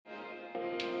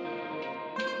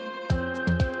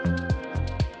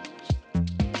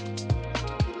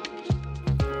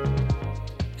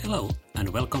Hello, and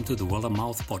welcome to the World of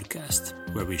Mouth podcast,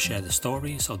 where we share the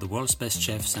stories of the world's best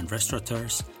chefs and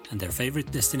restaurateurs and their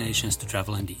favorite destinations to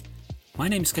travel and eat. My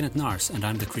name is Kenneth Nars, and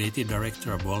I'm the creative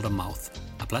director of World of Mouth,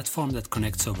 a platform that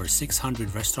connects over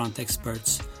 600 restaurant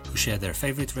experts who share their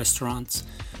favorite restaurants,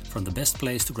 from the best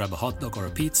place to grab a hot dog or a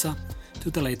pizza to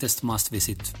the latest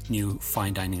must-visit new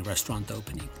fine dining restaurant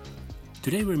opening.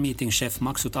 Today we're meeting Chef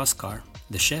Maksut Aşkar,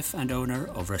 the chef and owner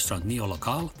of restaurant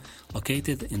Neolokal,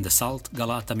 located in the Salt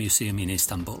Galata Museum in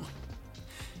Istanbul.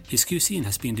 His cuisine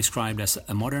has been described as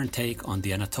a modern take on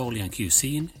the Anatolian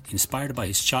cuisine, inspired by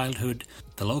his childhood,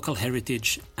 the local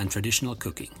heritage and traditional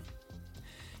cooking.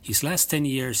 His last 10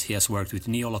 years he has worked with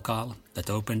Neolokal, that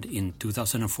opened in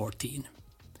 2014.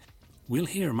 We'll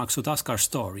hear Maksut Aşkar's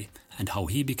story and how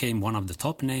he became one of the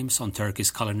top names on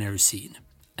Turkey's culinary scene.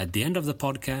 At the end of the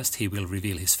podcast, he will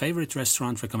reveal his favorite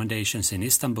restaurant recommendations in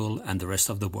Istanbul and the rest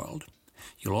of the world.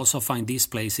 You'll also find these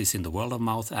places in the World of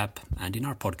Mouth app and in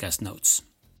our podcast notes.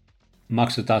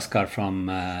 Maksut Aşkar from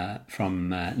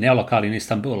Neolokal in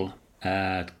Istanbul.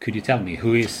 Could you tell me,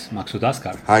 who is Maksut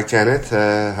Aşkar? Hi Kenneth,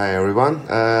 hi everyone.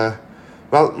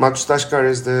 Maksut Aşkar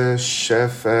is the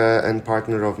chef and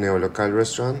partner of Neolokal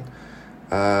restaurant.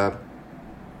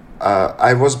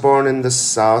 I was born in the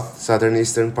southern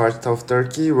eastern part of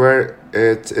Turkey, where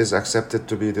it is accepted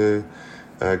to be the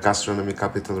gastronomy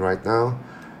capital right now.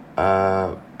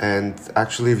 And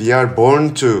actually we are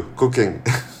born to cooking.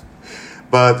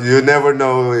 But you never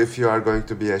know if you are going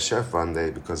to be a chef one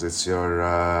day, because it's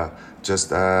your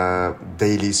just a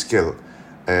daily skill.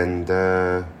 And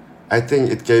I think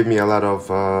it gave me a lot of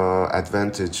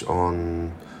advantage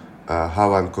on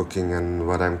how I'm cooking and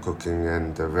what I'm cooking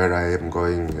and where I am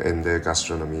going in the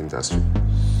gastronomy industry.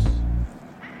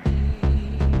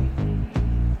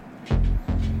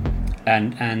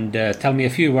 And tell me a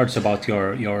few words about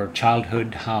your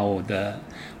childhood.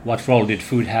 What role did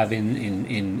food have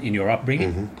in your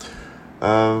upbringing?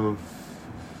 I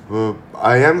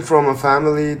am from a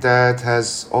family that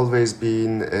has always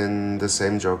been in the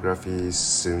same geography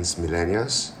since millennia.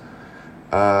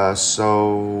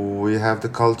 So we have the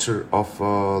culture of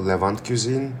Levant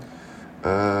cuisine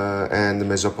and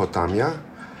Mesopotamia,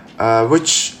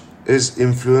 which is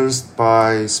influenced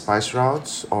by spice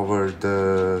routes over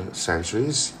the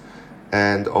centuries,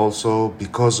 and also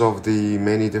because of the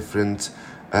many different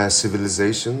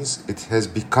civilizations, it has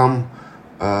become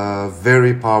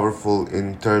very powerful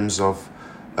in terms of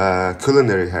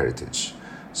culinary heritage.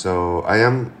 So I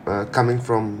am coming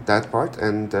from that part,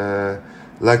 and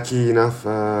lucky enough,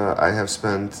 I have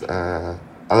spent a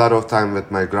lot of time with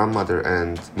my grandmother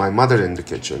and my mother in the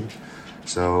kitchen.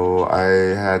 So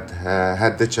I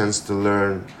had the chance to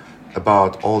learn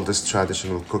about all this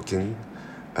traditional cooking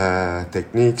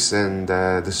techniques and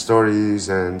the stories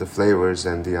and the flavors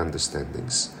and the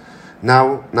understandings.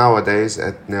 Nowadays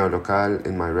at Neolokal,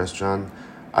 in my restaurant,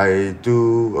 I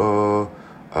do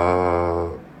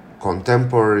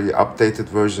contemporary updated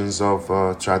versions of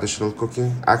traditional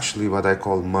cooking, actually what I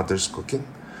call mother's cooking.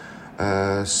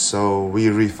 So we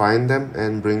refine them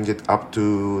and bring it up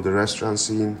to the restaurant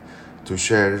scene to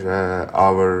share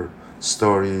our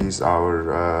stories,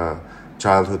 our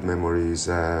childhood memories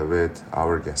with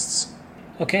our guests.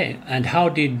 Okay, and how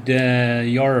did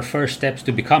your first steps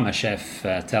to become a chef?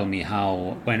 Tell me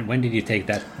when did you take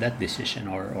that decision,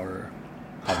 or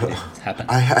how did it happen?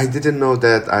 I didn't know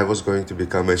that I was going to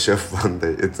become a chef one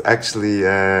day. It actually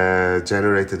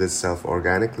generated itself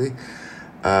organically.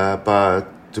 But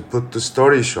to put the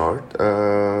story short,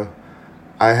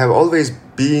 I have always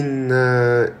been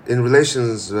in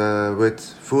relations with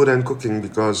food and cooking,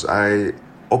 because I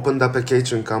opened up a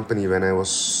catering company when I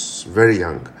was very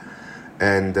young.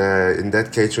 And in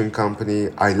that catering company,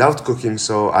 I loved cooking,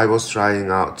 so I was trying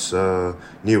out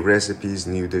new recipes,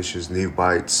 new dishes, new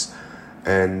bites.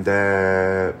 And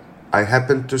I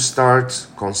happened to start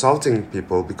consulting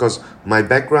people, because my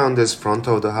background is front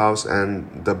of the house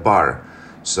and the bar.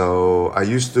 So I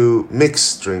used to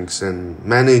mix drinks and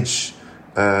manage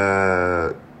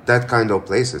that kind of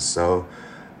places. So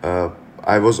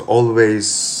I was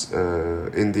always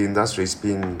in the industry. It's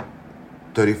been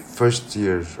 31st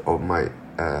year of my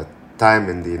time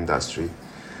in the industry,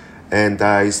 and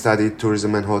I studied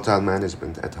tourism and hotel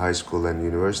management at high school and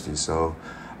university. So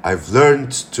I've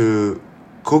learned to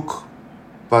cook,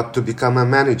 but to become a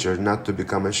manager, not to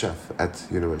become a chef at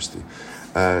university.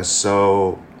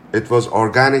 So it was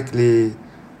organically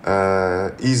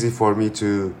easy for me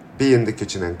to be in the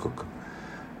kitchen and cook.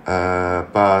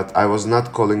 But I was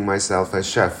not calling myself a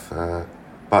chef.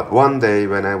 But one day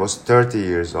when I was 30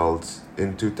 years old,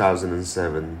 in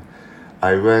 2007,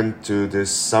 I went to this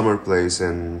summer place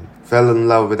and fell in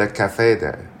love with a cafe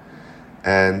there.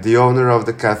 And the owner of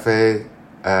the cafe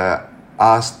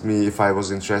asked me if I was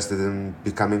interested in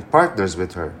becoming partners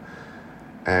with her.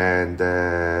 And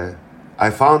I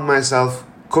found myself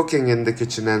cooking in the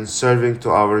kitchen and serving to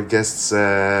our guests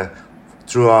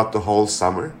throughout the whole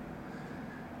summer.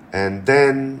 And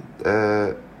then,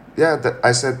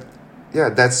 I said, yeah,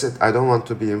 that's it. I don't want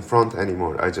to be in front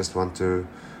anymore. I just want to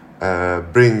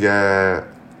bring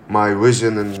my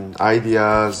vision and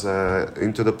ideas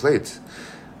into the plate.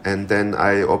 And then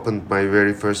I opened my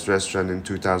very first restaurant in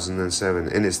 2007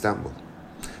 in Istanbul.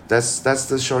 That's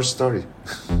the short story.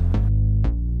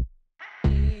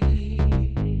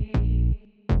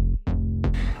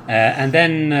 And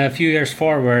then a few years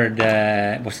forward,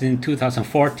 was it in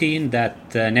 2014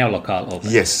 that Neolokal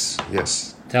opened? Yes.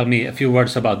 Tell me a few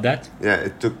words about that. Yeah,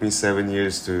 it took me 7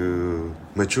 years to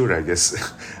mature, I guess.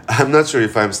 I'm not sure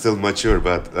if I'm still mature,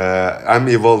 but I'm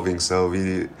evolving. So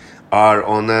we are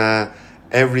on a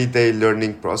everyday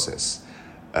learning process.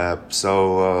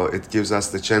 So it gives us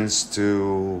the chance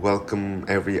to welcome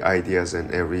every ideas and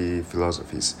every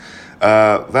philosophies.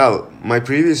 My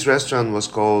previous restaurant was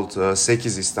called 8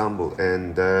 Istanbul,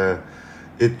 and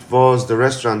it was the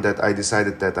restaurant that I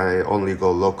decided that I only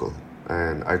go local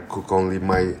and I cook only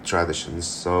my traditions.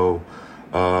 So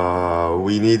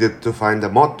we needed to find a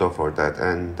motto for that,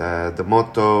 and the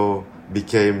motto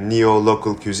became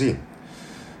Neolokal cuisine.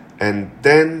 And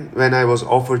then when I was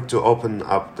offered to open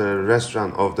up the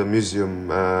restaurant of the museum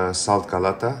Salt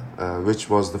Galata, which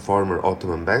was the former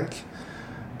Ottoman Bank,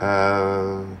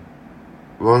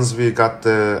 once we got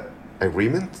the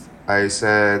agreement, I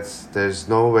said there's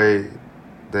no way,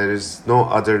 there is no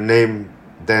other name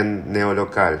than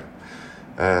Neolokal.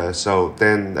 So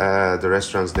then the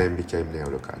restaurant's name became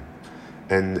Neolokal.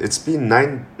 And it's been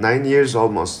nine years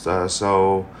almost.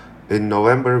 So in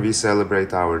November, we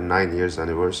celebrate our 9 years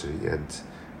anniversary, and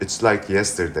it's like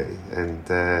yesterday. And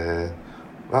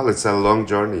it's a long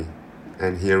journey,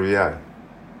 and here we are.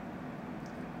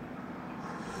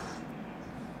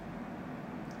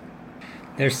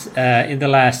 There's in the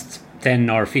last 10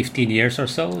 or 15 years or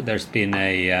so, there's been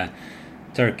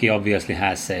Turkey obviously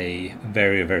has a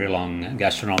very, very long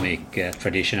gastronomic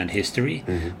tradition and history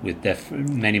with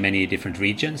many different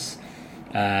regions.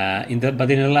 But in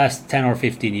the last 10 or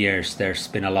 15 years, there's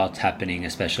been a lot happening,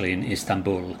 especially in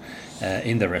Istanbul,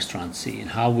 in the restaurant scene.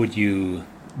 How would you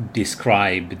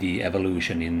describe the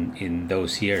evolution in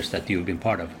those years that you've been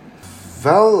part of?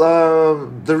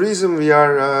 Well, the reason we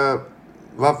are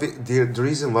the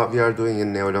reason what we are doing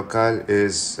in Neolokal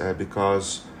is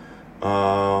because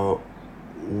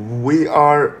we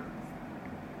are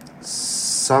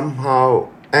somehow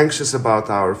anxious about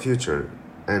our future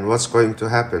and what's going to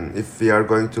happen if we are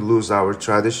going to lose our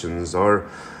traditions, or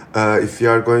if we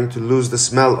are going to lose the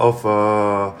smell of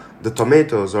the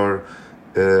tomatoes, or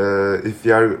if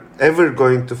we are ever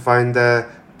going to find a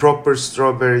proper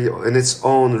strawberry in its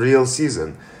own real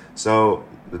season. So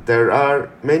there are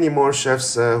many more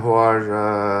chefs who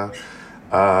are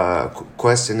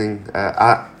questioning,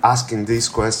 asking these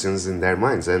questions in their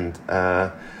minds, and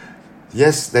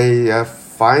yes, they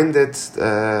find it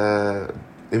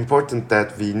important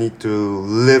that we need to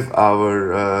live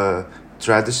our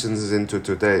traditions into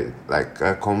today, like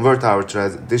convert our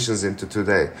traditions into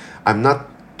today. I'm not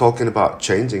talking about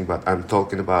changing, but I'm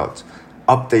talking about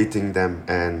updating them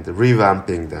and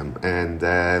revamping them and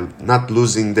not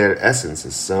losing their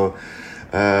essences. So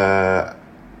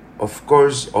of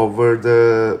course, over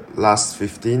the last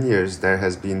 15 years, there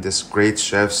has been this great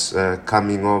chefs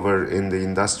coming over in the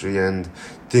industry and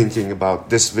thinking about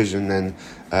this vision and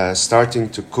starting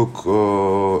to cook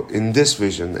in this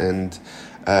vision and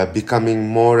becoming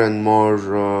more and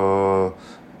more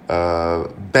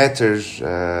better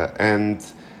and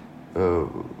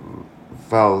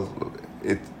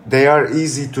they are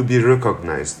easy to be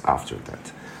recognized after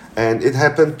that. And it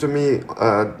happened to me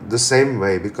the same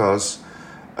way, because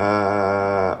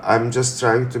I'm just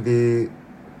trying to be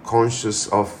conscious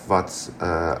of what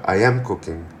I am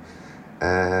cooking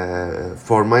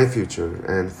for my future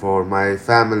and for my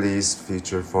family's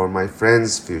future, for my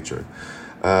friends' future.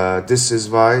 This is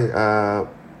why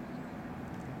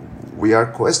we are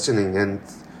questioning and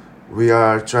we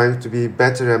are trying to be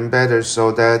better and better,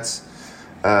 so that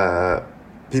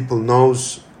people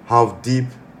knows how deep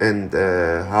and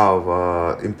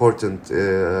how important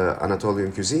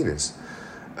Anatolian cuisine is.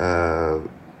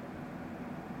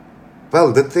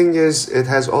 The thing is, it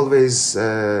has always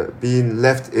been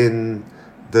left in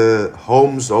the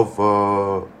homes of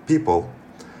people,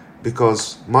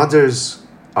 because mothers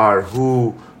are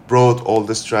who brought all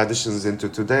these traditions into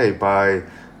today by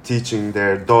teaching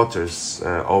their daughters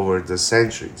over the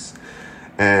centuries.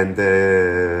 And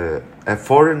a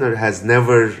foreigner has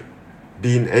never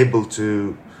been able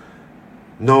to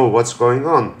know what's going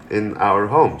on in our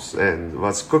homes and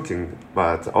what's cooking,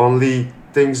 but only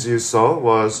things you saw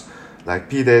was like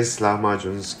pides,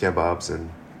 lahmacuns, kebabs, and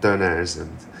döners,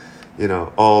 and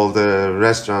all the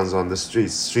restaurants on the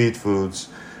streets, street foods.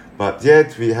 But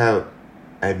yet we have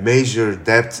a major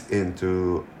depth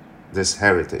into this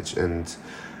heritage, and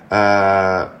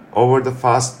over the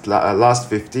last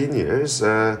 15 years,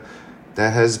 there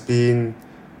has been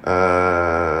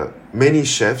many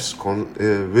chefs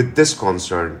with this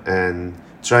concern and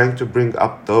trying to bring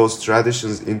up those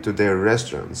traditions into their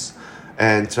restaurants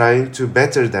and trying to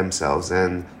better themselves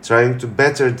and trying to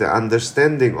better the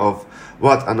understanding of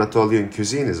what Anatolian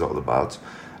cuisine is all about.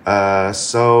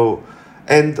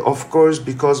 And of course,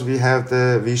 because we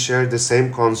share the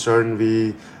same concern,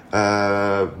 we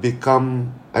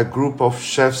become a group of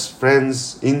chefs,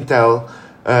 friends, intel,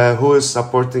 who is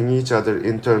supporting each other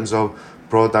in terms of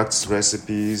products,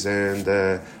 recipes, and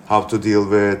how to deal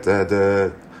with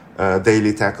the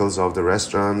daily tackles of the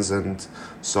restaurants and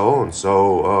so on.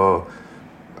 So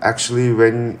actually,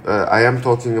 when I am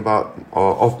talking about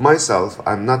of myself,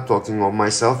 I'm not talking of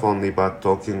myself only, but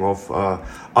talking of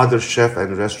other chef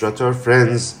and restaurateur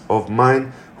friends of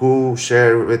mine who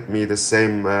share with me the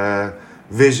same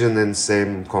vision and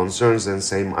same concerns and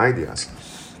same ideas.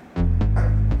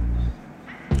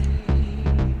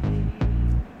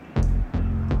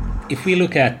 If we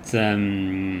look at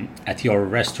your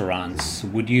restaurants,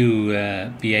 would you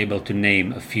be able to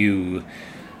name a few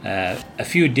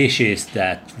dishes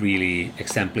that really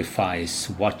exemplifies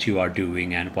what you are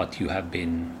doing and what you have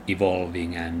been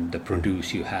evolving and the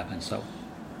produce you have and so?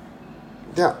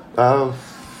 Yeah.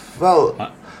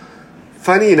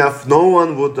 Funny enough, no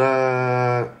one would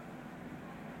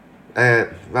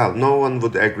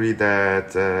agree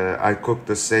that I cook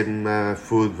the same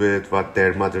food with what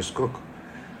their mothers cook.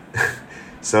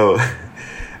 So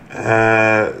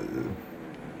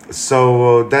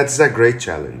that's a great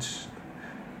challenge.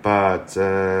 But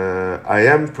I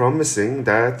am promising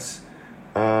that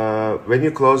when you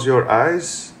close your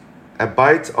eyes, a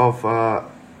bite of a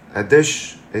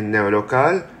dish in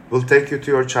Neolokal will take you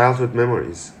to your childhood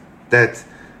memories that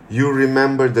you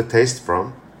remember the taste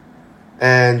from,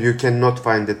 and you cannot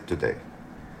find it today.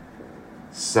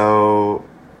 So,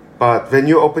 but when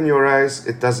you open your eyes,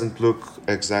 it doesn't look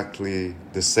exactly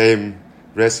the same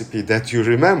recipe that you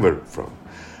remember from.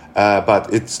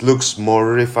 But it looks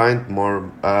more refined, more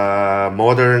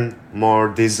modern, more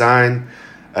designed,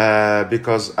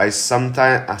 because I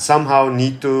somehow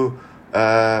need to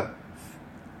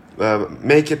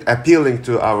make it appealing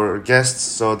to our guests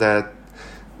so that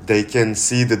they can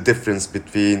see the difference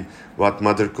between what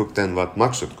mother cooked and what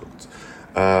Maksut cooked.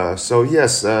 So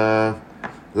yes,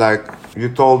 like you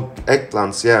told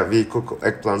eggplants, yeah, we cook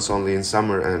eggplants only in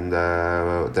summer, and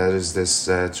there is this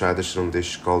traditional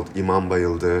dish called imam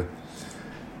bayıldı.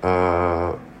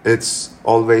 It's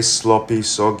always sloppy,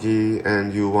 soggy,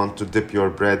 and you want to dip your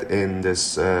bread in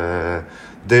this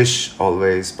dish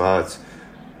always, but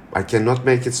I cannot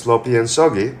make it sloppy and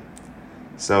soggy.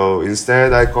 So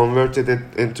instead I converted it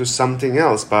into something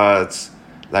else, but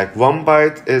like one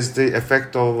bite is the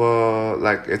effect of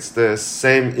it's the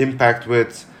same impact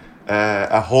with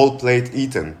a whole plate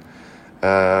eaten.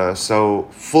 So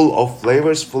full of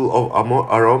flavors, full of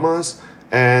aromas,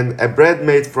 and a bread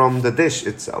made from the dish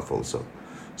itself also.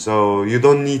 So you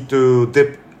don't need to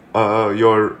dip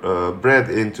your bread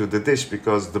into the dish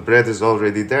because the bread is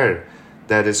already there,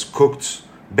 that is cooked,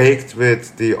 baked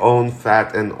with the own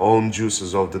fat and own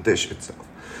juices of the dish itself.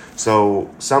 So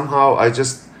somehow I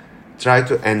just try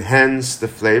to enhance the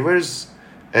flavors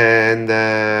and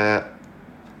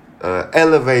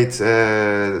elevate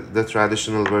the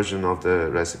traditional version of the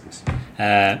recipes.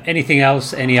 Anything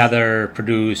else? Any other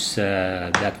produce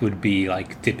that would be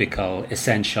like typical,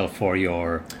 essential for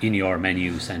in your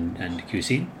menus and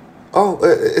cuisine? Oh,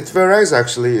 it varies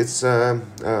actually. It's I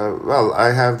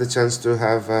have the chance to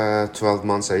have 12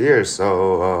 months a year,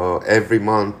 so every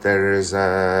month there is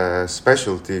a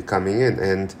specialty coming in,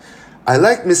 and I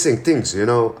like missing things.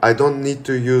 I don't need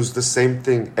to use the same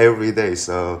thing every day,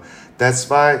 so that's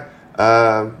why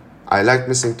I like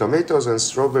missing tomatoes and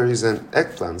strawberries and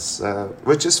eggplants,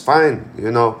 which is fine.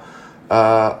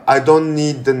 I don't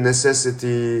need the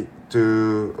necessity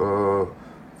to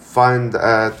find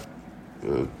a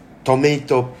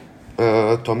tomato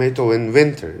in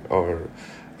winter or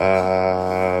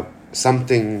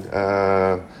something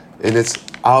in its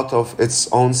out of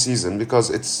its own season,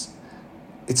 because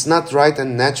it's not right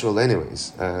and natural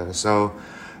anyways. So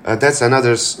that's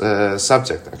another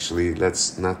subject actually.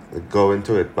 Let's not go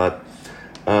into it, but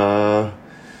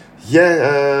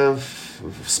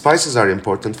spices are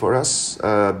important for us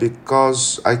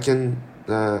because I can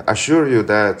assure you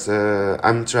that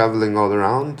I'm traveling all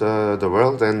around the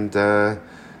world, and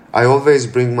I always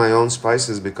bring my own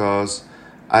spices because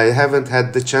I haven't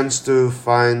had the chance to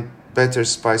find better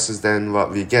spices than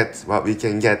what we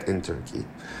can get in Turkey.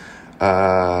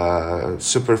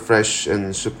 Super fresh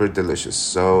and super delicious.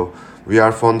 So we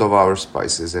are fond of our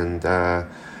spices, and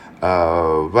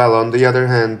well, on the other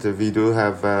hand, we do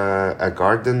have a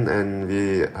garden, and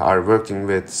we are working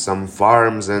with some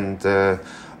farms, and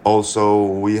also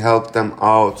we help them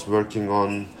out working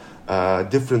on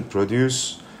different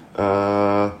produce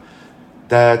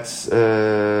that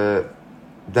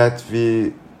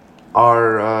we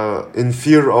are in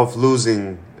fear of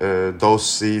losing those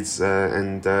seeds,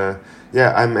 and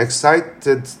I'm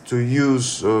excited to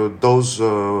use those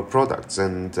products,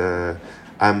 and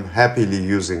I'm happily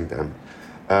using them.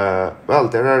 Well,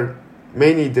 there are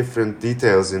many different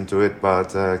details into it,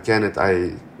 but Kenneth,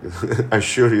 I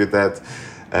assure you that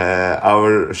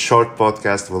our short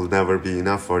podcast will never be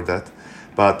enough for that.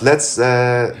 But let's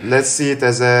see it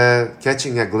as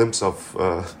catching a glimpse of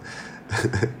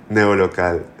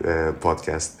Neolokal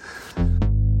podcast.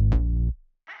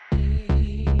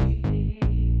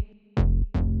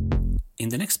 In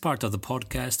the next part of the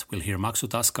podcast, we'll hear Maksut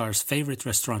Aşkar's favorite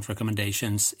restaurant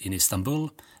recommendations in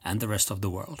Istanbul and the rest of the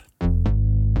world.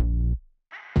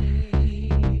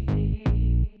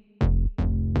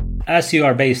 As you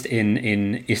are based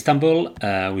in Istanbul,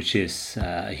 which is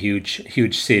a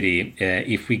huge city,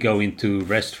 if we go into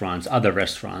other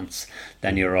restaurants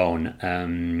than your own,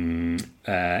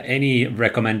 any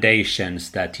recommendations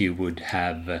that you would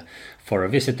have for a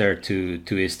visitor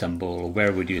to Istanbul?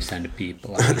 Where would you send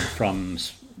people? I mean,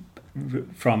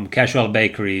 from casual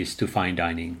bakeries to fine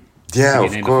dining? Yeah,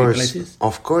 of course.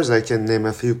 Of course, I can name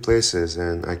a few places,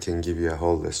 and I can give you a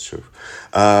whole list, sure.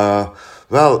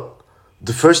 Well,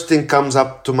 the first thing comes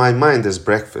up to my mind is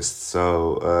breakfast.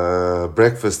 So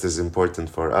breakfast is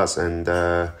important for us. And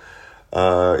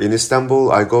in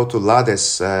Istanbul, I go to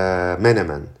Lades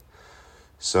Menemen.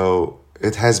 So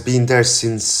it has been there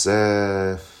since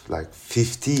like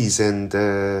 50s. And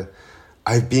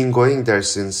I've been going there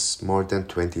since more than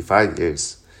 25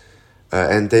 years.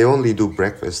 And they only do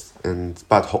breakfast,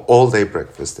 but all day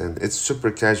breakfast. And it's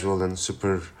super casual and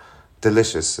super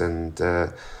delicious. And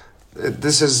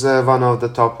this is one of the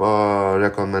top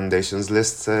recommendations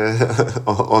lists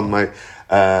on my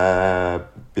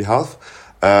behalf.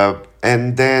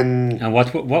 And then... And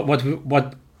what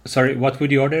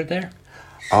would you order there?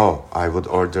 Oh, I would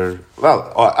order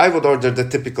the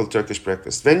typical Turkish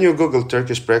breakfast. When you Google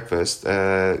Turkish breakfast,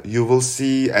 you will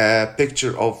see a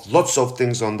picture of lots of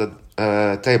things on the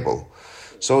table.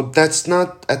 So that's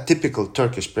not a typical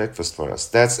Turkish breakfast for us.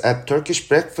 That's a Turkish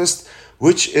breakfast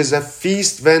which is a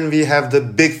feast when we have the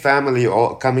big family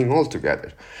coming all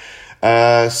together.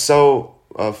 So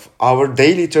our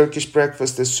daily Turkish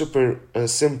breakfast is super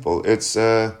simple. It's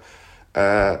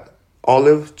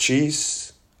olive,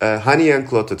 cheese, honey and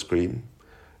clotted cream,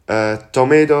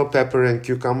 tomato, pepper and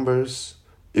cucumbers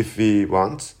if we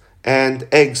want, and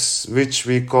eggs, which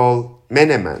we call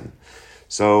menemen.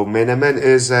 So menemen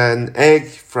is an egg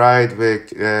fried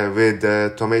with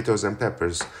tomatoes and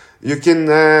peppers. You can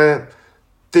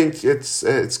think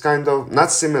it's kind of not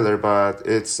similar, but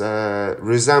it's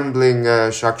resembling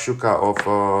shakshuka of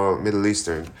Middle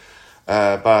Eastern,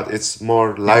 but it's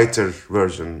more lighter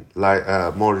version,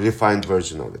 more refined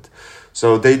version of it.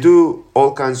 So they do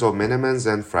all kinds of menemens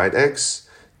and fried eggs.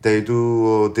 They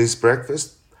do this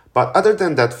breakfast, but other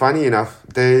than that, funny enough,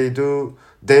 they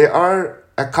are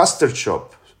a custard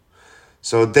shop.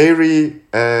 So dairy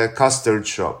custard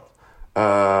shop.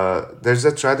 There's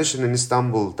a tradition in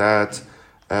Istanbul that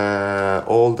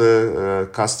all the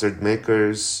custard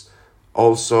makers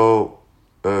also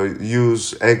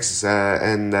use eggs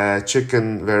and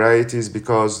chicken varieties,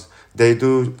 because they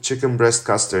do chicken breast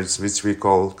custards, which we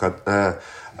call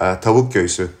tavuk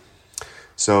göğsü.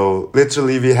 So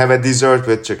literally we have a dessert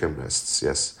with chicken breasts,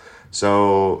 yes.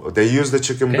 So they use the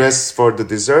chicken breasts for the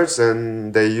desserts,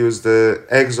 and they use the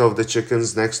eggs of the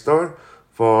chickens next door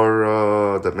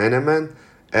for the menemen,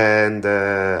 and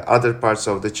other parts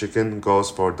of the chicken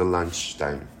goes for the lunch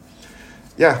time.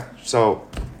 Yeah, so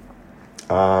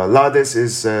Lades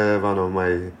is one of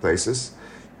my places.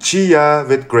 Chia,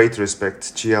 with great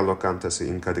respect, Chia Lokantası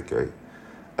in Kadıköy.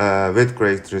 With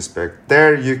great respect.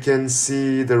 There you can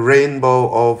see the rainbow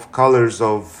of colors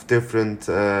of different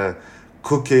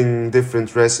cooking,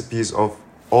 different recipes of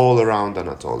all around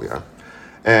Anatolia.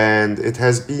 And it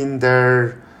has been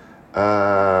there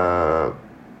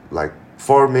like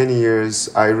for many years.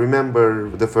 I remember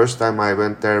the first time I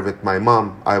went there with my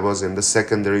mom, I was in the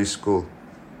secondary school.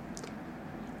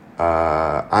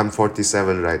 I'm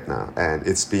 47 right now, and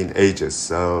it's been ages.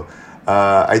 So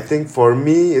I think for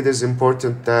me, it is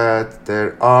important that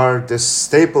there are the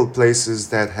staple places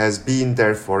that has been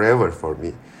there forever for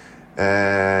me.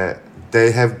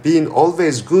 They have been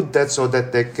always good, that so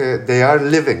that they are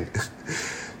living.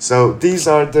 So these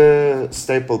are the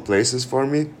staple places for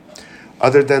me.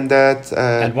 Other than that,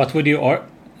 and what would you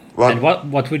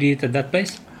what would you eat at that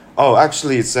place? Oh,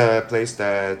 actually, it's a place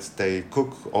that they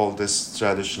cook all this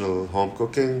traditional home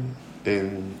cooking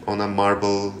on a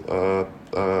marble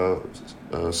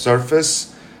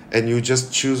surface, and you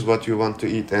just choose what you want to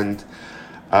eat. And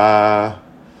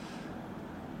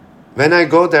when I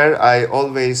go there, I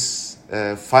always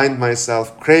find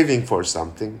myself craving for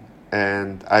something,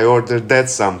 and I order that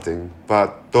something.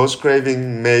 But those cravings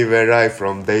may vary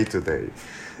from day to day.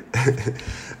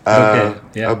 Okay,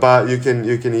 yeah. But you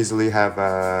can easily have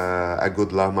a good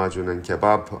lahmacun and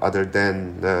kebab other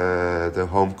than the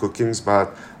home cookings.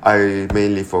 But I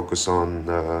mainly focus on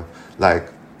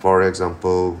like, for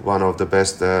example, one of the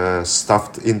best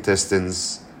stuffed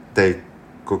intestines. They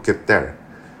cook it there,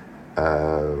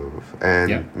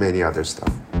 and many other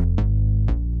stuff.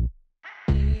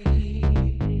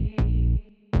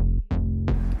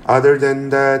 Other than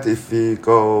that, if we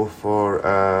go for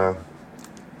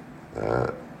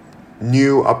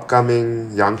new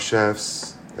upcoming young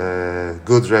chefs,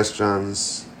 good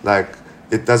restaurants, like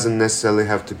it doesn't necessarily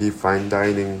have to be fine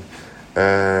dining.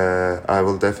 I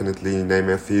will definitely name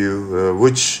a few,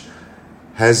 which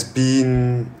has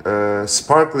been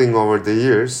sparkling over the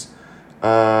years.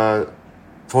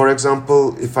 For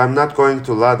example, if I'm not going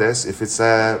to Lades, if it's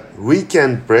a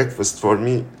weekend breakfast for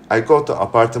me, I go to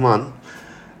Apartman.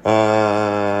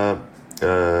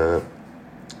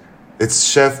 It's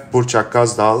Chef Burçak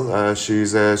Kazdal.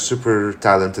 She's a super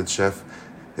talented chef.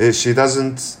 She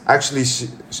doesn't actually.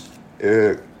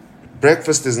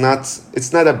 Breakfast is not.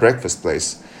 It's not a breakfast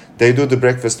place. They do the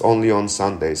breakfast only on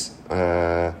Sundays.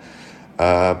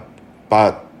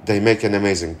 But they make an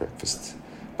amazing breakfast.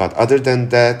 But other than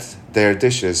that, their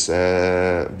dishes,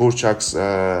 Burçak's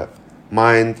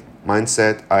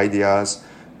mindset, ideas,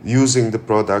 using the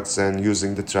products and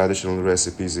using the traditional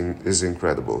recipes is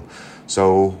incredible.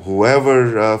 So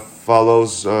whoever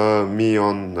follows me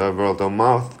on World of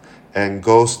Mouth and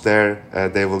goes there,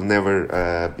 they will never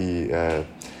be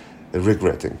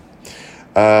regretting.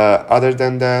 Other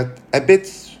than that, a bit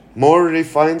more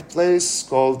refined place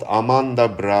called Amanda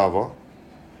Bravo,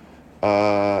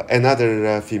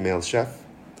 another female chef,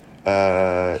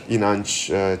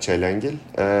 İnanç Çelengil.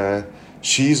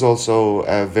 She's also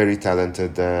a very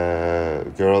talented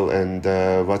girl, and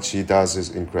what she does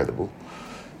is incredible.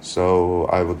 So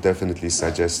I would definitely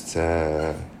suggest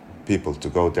people to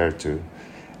go there too.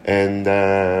 And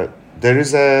there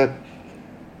is a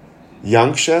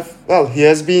young chef. Well, he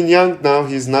has been young now.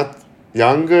 He's not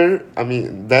younger. I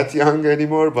mean, that young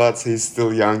anymore, but he's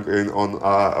still young on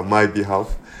my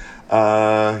behalf.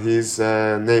 His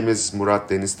name is Murat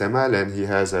Deniz Temel, and he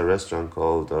has a restaurant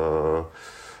called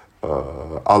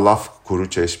Alaf Kuru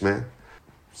Çeşme.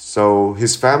 So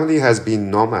his family has been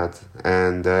nomad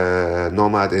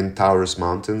in Taurus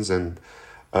Mountains, and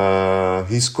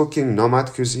he's cooking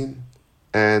nomad cuisine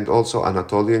and also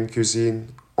Anatolian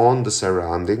cuisine on the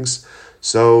surroundings.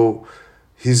 So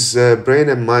his brain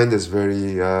and mind is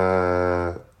very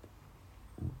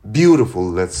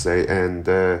beautiful, let's say, and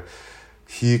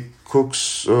he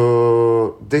cooks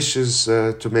dishes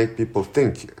to make people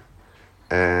think.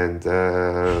 And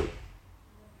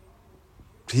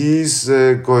he's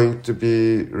going to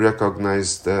be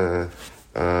recognized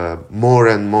more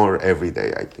and more every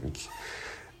day, I think.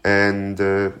 And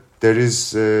there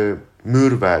is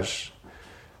Mürver,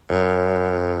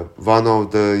 one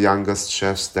of the youngest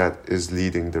chefs that is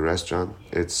leading the restaurant.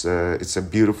 It's a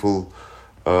beautiful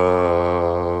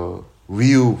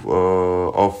view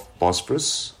of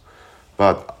Bosphorus.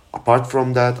 But apart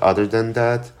from that, other than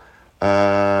that,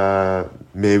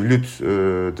 Mevlüt,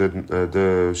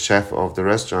 the chef of the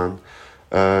restaurant,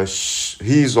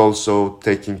 he's also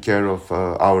taking care of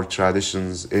our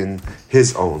traditions in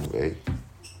his own way.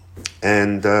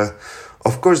 And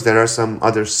of course, there are some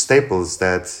other staples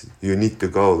that you need to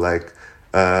go, like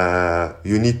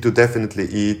you need to definitely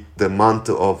eat the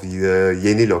mantı of the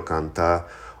Yeni Lokanta,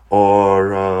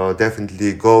 or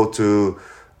definitely go to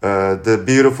the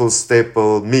beautiful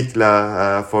staple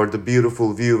Mikla for the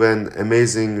beautiful view and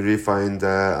amazing refined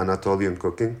Anatolian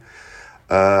cooking.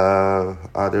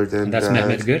 Other than That's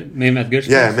that, Mehmet Gür's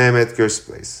yeah, place? Mehmet Gür's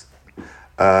place.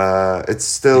 It's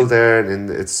still there and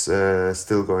it's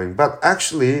still going. But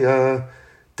actually,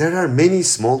 there are many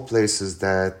small places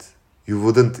that you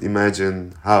wouldn't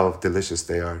imagine how delicious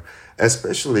they are.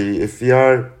 Especially if you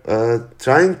are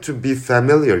trying to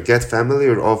get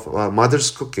familiar of mother's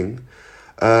cooking.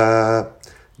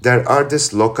 There are these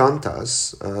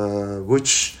lokantas,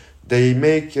 which they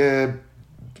make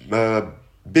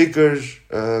bigger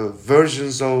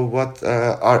versions of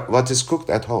what is cooked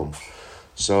at home.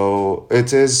 So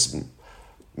it is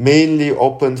mainly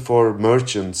opened for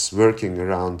merchants working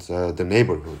around the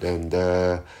neighborhood, and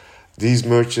these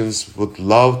merchants would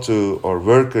love to, or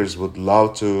workers would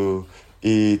love to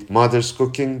eat mother's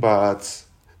cooking, but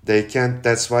they can't.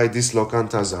 That's why these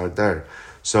lokantas are there.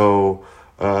 So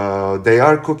they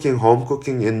are home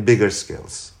cooking in bigger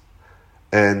scales,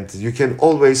 and you can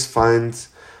always find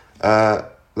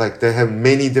they have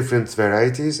many different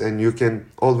varieties, and you can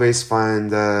always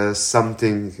find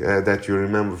something that you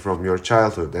remember from your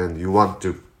childhood and you want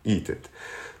to eat it.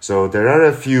 So there are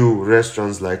a few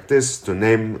restaurants like this, to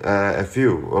name a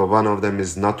few. One of them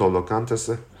is NATO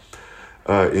Lokantası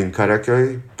in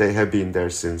Karaköy. They have been there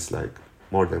since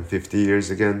more than 50 years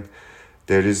again.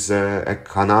 There is a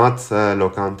Kanat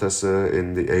Lokantası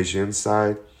in the Asian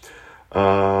side.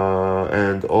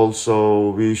 And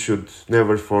also we should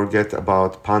never forget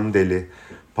about Pandeli.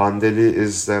 Pandeli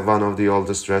is one of the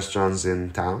oldest restaurants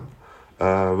in town,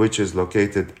 which is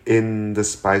located in the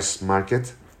spice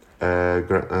market,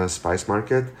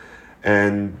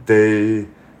 and they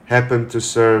happen to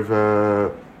serve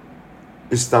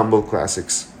Istanbul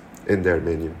classics in their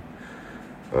menu.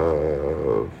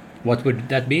 What would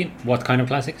that be? What kind of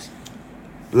classics?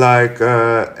 Like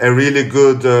a really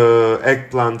good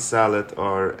eggplant salad,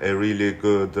 or a really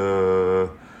good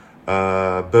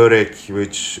börek,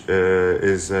 which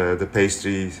is the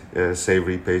pastry,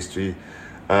 savory pastry,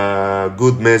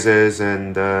 good mezes,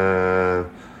 and a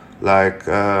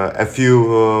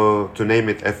few, to name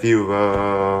it, a few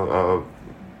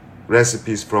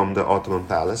recipes from the Ottoman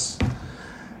Palace.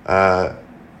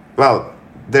 Well,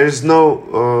 there is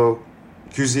no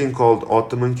cuisine called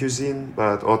Ottoman cuisine,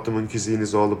 but Ottoman cuisine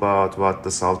is all about what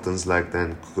the sultans liked,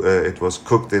 and it was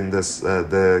cooked in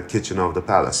the kitchen of the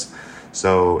palace.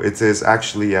 So it is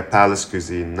actually a palace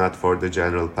cuisine, not for the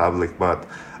general public, but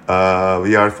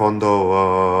we are fond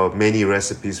of many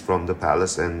recipes from the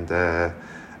palace, and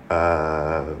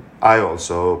I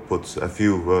also put a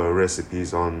few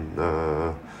recipes on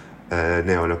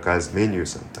Neolokal's menu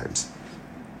sometimes.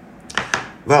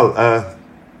 Well,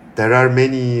 there are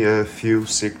many few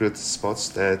secret spots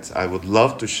that I would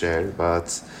love to share,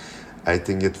 but I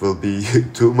think it will be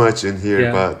too much in here.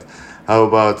 Yeah. But how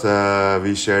about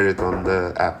we share it on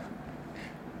the app?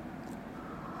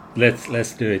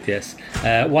 Let's do it. Yes.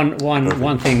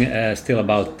 One thing still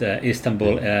about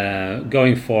Istanbul.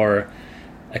 Going for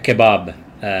a kebab.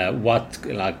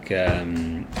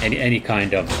 Any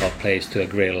kind of place to a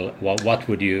grill.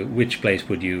 Which place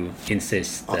would you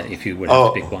insist if you would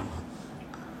have to pick one?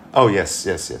 Oh, yes.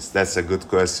 That's a good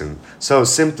question. So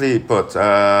simply put,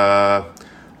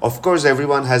 of course,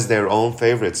 everyone has their own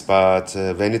favorites, but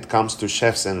when it comes to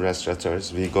chefs and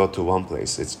restaurateurs, we go to one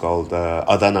place. It's called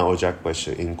Adana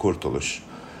Ocakbaşı in Kurtuluş.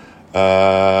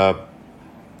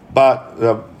 But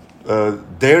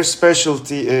their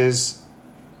specialty is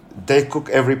they cook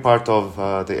every part of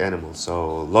the animal.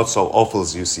 So lots of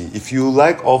offals you see. If you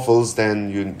like offals, then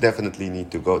you definitely need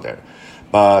to go there.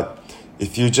 But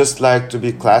if you just like to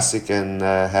be classic and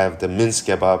have the mince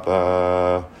kebab,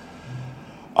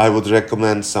 I would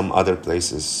recommend some other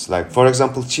places. Like, for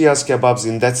example, Chias kebabs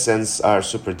in that sense are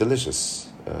super delicious.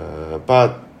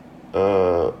 But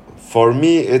for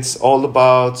me, it's all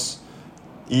about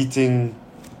eating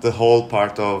the whole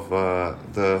part of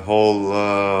the whole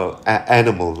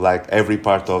animal, like every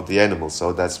part of the animal.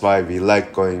 So that's why we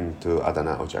like going to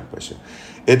Adana Ocakbaşı.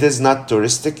 It is not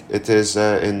touristic. It is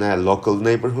in a local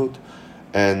neighborhood.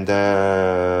 And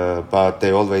but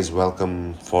they always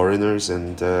welcome foreigners,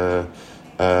 and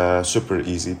super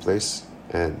easy place,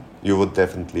 and you would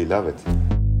definitely love it.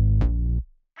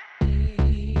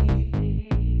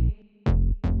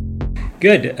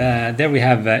 Good. There we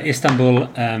have Istanbul.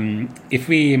 If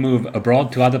we move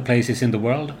abroad to other places in the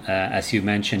world, as you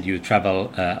mentioned, you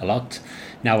travel a lot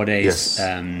nowadays.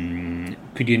 Yes.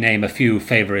 Could you name a few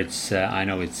favorites? I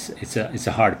know it's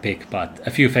a hard pick, but a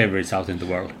few favorites out in the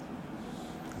world.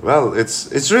 Well,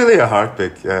 it's really a hard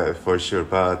pick for sure,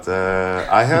 but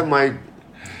I have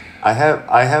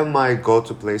my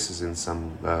go-to places in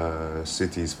some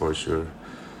cities for sure.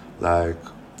 Like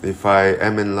if I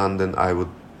am in London, I would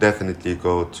definitely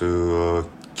go to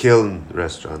Kiln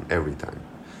restaurant every time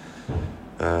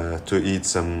to eat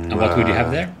some. And what would you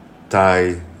have there?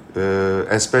 Thai,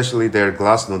 especially their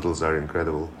glass noodles are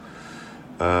incredible.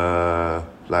 I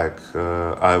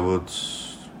would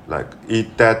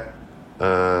eat that,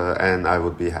 and I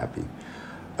would be happy.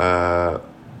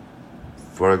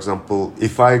 For example,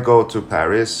 if I go to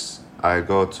Paris, I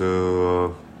go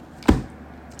to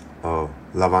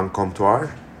La Van Comptoir,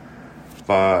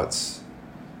 but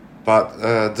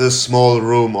the small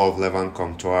room of Le Van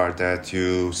Comptoir that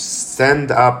you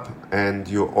stand up and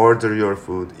you order your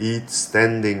food, eat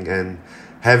standing and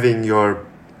having your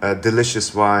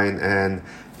delicious wine and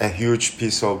a huge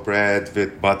piece of bread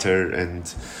with butter,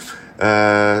 and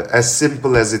as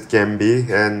simple as it can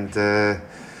be. And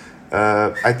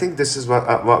I think this is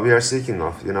what we are seeking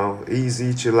of,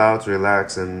 easy, chill out,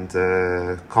 relax, and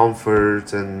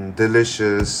comfort and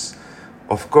delicious.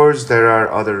 Of course, there are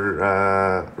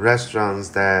other restaurants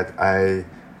that I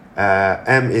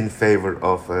am in favor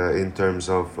of in terms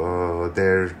of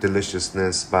their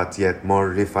deliciousness, but yet more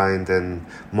refined and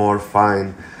more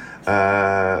fine.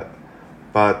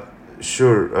 But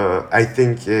sure, I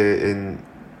think in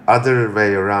other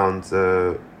way around,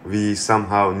 we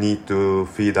somehow need to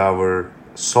feed our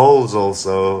souls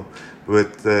also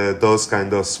with those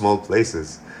kind of small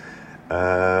places.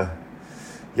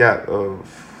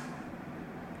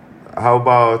 How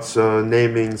about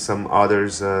naming some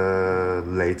others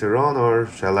later on, or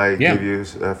shall I give you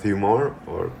a few more?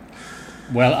 Or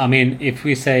well, I mean, if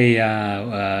we say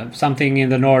something in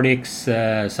the Nordics,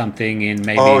 something in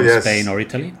maybe Spain or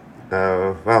Italy.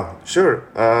 Well, sure.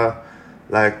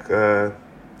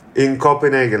 In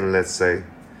Copenhagen, let's say,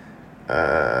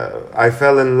 I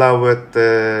fell in love with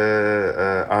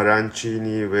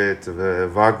arancini with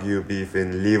Wagyu beef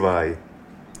in Levi.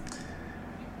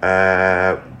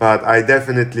 But I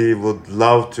definitely would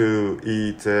love to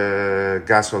eat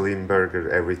gasoline burger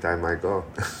every time I go.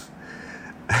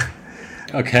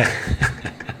 Okay.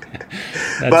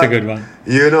 That's a good one.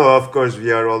 Of course,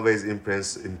 we are always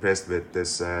impressed with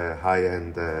this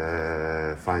high-end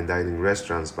fine dining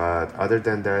restaurants. But other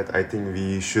than that, I think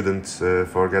we shouldn't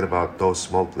forget about those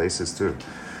small places too.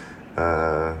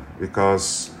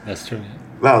 Because that's true.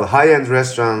 Well, high-end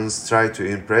restaurants try to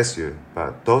impress you,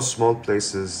 but those small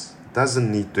places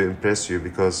doesn't need to impress you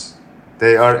because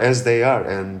they are as they are,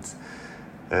 and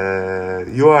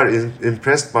you are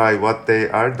impressed by what they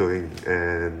are doing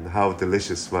and how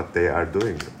delicious what they are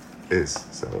doing is.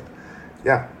 So,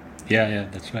 yeah. Yeah,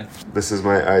 that's right. This is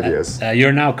my ideas.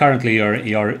 You're now currently you're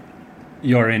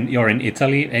in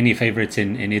Italy. Any favorites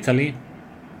in Italy?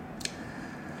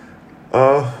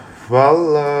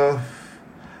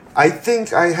 I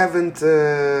think I haven't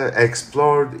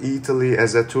explored Italy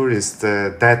as a tourist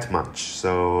that much.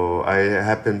 So I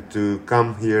happened to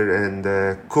come here and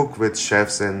cook with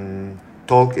chefs and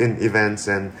talk in events,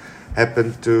 and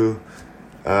happened to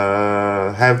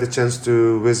have the chance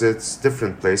to visit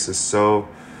different places. So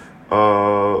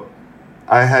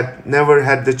I had never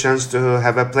had the chance to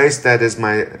have a place that is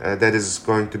that is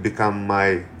going to become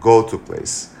my go-to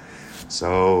place.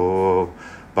 So,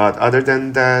 but other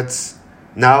than that.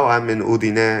 Now I'm in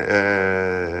Udine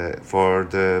for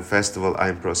the festival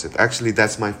I'm Prosit. Actually,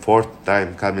 that's my 4th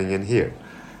time coming in here.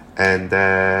 And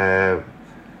the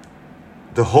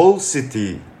whole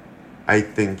city, I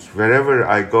think, wherever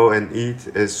I go and eat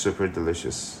is super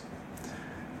delicious.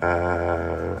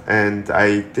 And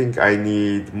I think I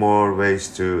need more ways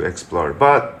to explore.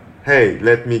 But hey,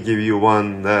 let me give you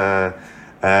one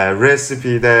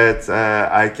recipe that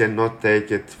I cannot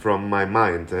take it from my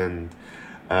mind. And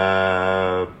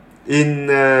in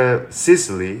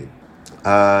Sicily,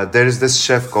 there is this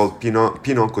chef called Pino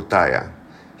Cutaia.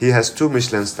 He has 2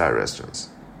 Michelin star restaurants.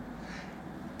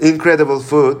 Incredible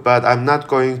food, but I'm not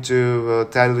going to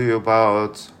tell you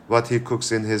about what he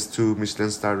cooks in his 2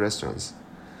 Michelin star restaurants.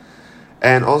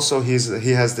 And also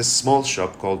he has this small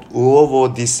shop called Uovo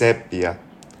di Seppia.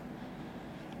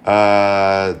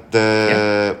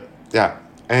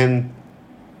 And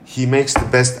he makes the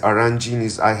best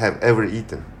arancinis I have ever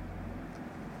eaten.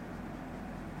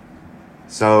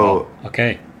 So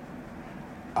okay,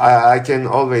 I can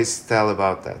always tell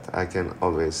about that. I can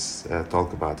always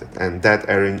talk about it, and that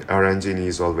arancini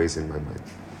is always in my mind.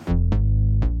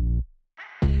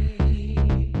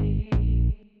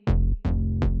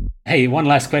 Hey, one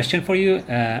last question for you,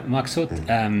 Maksut,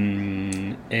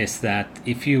 is that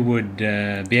if you would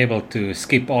be able to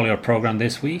skip all your program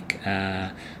this week,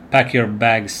 pack your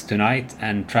bags tonight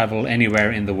and travel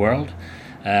anywhere in the world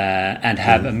and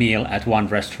have a meal at one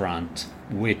restaurant,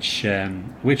 which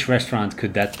restaurant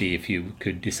could that be if you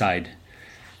could decide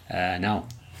now?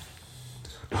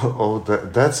 Oh,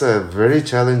 that's a very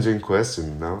challenging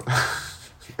question, no?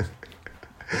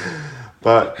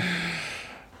 But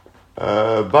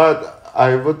but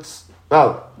I would,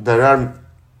 well, there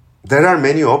are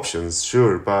many options,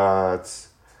 sure, but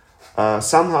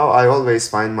somehow I always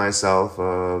find myself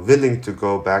willing to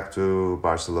go back to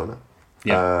Barcelona.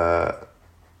 Yeah.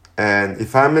 And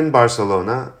if I'm in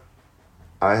Barcelona,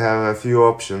 I have a few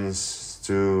options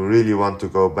to really want to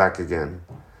go back again.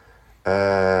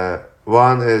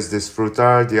 One is this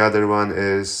Frutar, the other one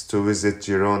is to visit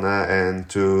Girona and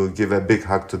to give a big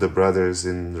hug to the brothers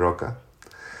in Roca.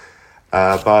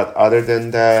 But other than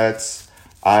that,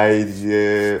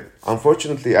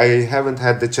 unfortunately I haven't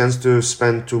had the chance to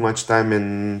spend too much time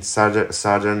in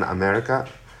Southern America,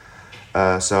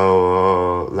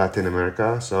 so Latin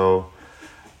America. So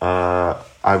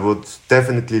I would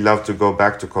definitely love to go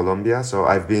back to Colombia. So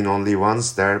I've been only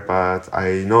once there, but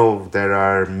I know there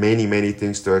are many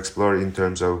things to explore in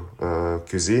terms of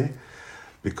cuisine,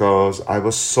 because I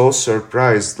was so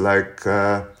surprised. Like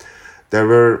there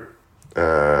were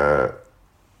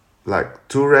like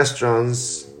two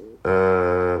restaurants.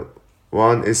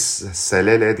 One is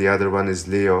Selele, the other one is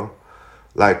Leo.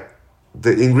 Like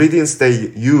the ingredients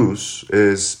they use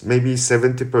is maybe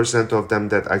 70% of them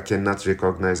that I cannot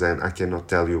recognize and I cannot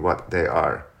tell you what they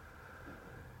are.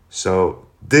 So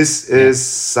this is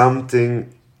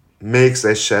something makes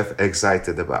a chef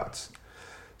excited about.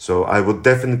 So I would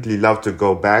definitely love to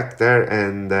go back there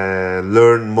and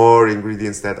learn more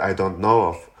ingredients that I don't know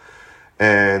of.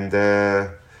 And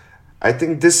I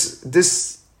think this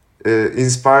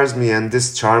inspires me and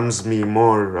this charms me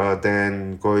more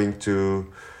than going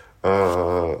to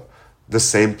the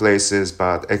same places,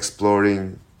 but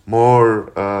exploring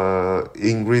more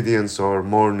ingredients or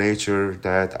more nature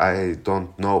that I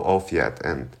don't know of yet.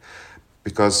 And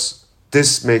because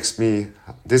this makes me,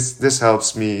 this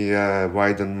helps me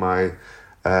widen my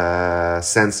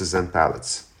senses and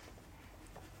palates.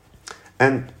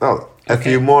 And well, a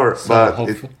few more, so but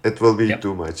it will be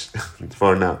too much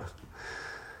for now.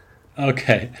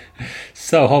 Okay,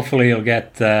 so hopefully you'll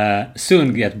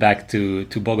soon get back to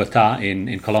Bogota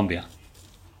in Colombia.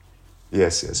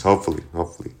 Yes, hopefully.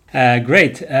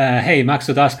 Great. Hey,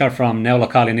 Maksut, Aşkar from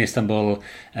Neolokal in Istanbul.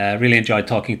 Really enjoyed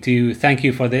talking to you. Thank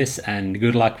you for this and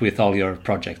good luck with all your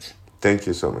projects. Thank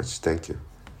you so much. Thank you.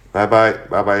 Bye-bye.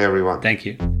 Bye-bye, everyone. Thank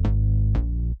you.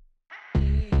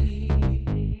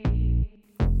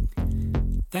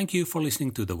 Thank you for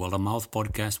listening to the World of Mouth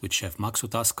podcast with Chef Maksut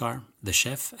Aşkar, the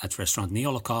chef at restaurant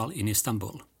Neolokal in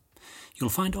Istanbul. You'll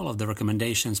find all of the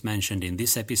recommendations mentioned in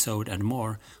this episode and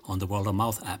more on the World of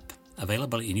Mouth app,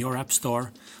 available in your app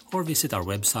store, or visit our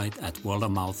website at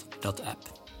worldofmouth.app.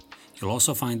 You'll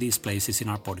also find these places in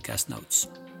our podcast notes.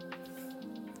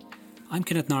 I'm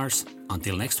Kenneth Nars.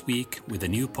 Until next week with a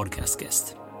new podcast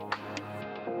guest.